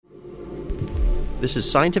This is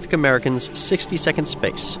Scientific American's 60-Second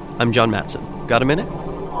Space. I'm John Matson. Got a minute?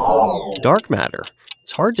 Dark matter.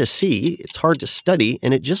 It's hard to see, it's hard to study,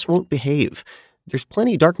 and it just won't behave. There's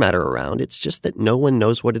plenty of dark matter around, it's just that no one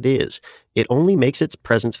knows what it is. It only makes its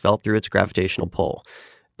presence felt through its gravitational pull.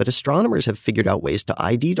 But astronomers have figured out ways to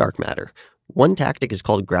ID dark matter. One tactic is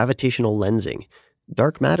called gravitational lensing.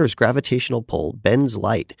 Dark matter's gravitational pull bends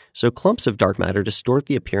light, so clumps of dark matter distort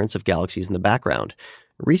the appearance of galaxies in the background.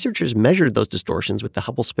 Researchers measured those distortions with the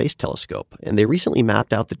Hubble Space Telescope, and they recently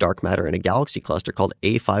mapped out the dark matter in a galaxy cluster called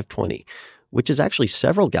A520, which is actually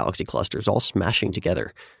several galaxy clusters all smashing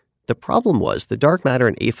together. The problem was the dark matter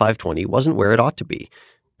in A520 wasn't where it ought to be.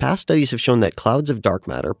 Past studies have shown that clouds of dark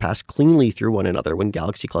matter pass cleanly through one another when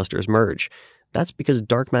galaxy clusters merge. That's because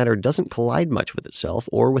dark matter doesn't collide much with itself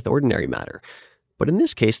or with ordinary matter. But in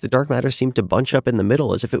this case, the dark matter seemed to bunch up in the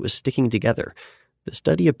middle as if it was sticking together. The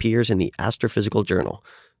study appears in the Astrophysical Journal.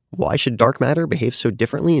 Why should dark matter behave so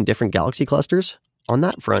differently in different galaxy clusters? On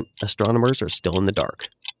that front, astronomers are still in the dark.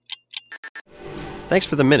 Thanks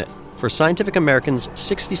for the minute. For Scientific American's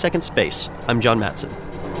 60-Second Space, I'm John Matson.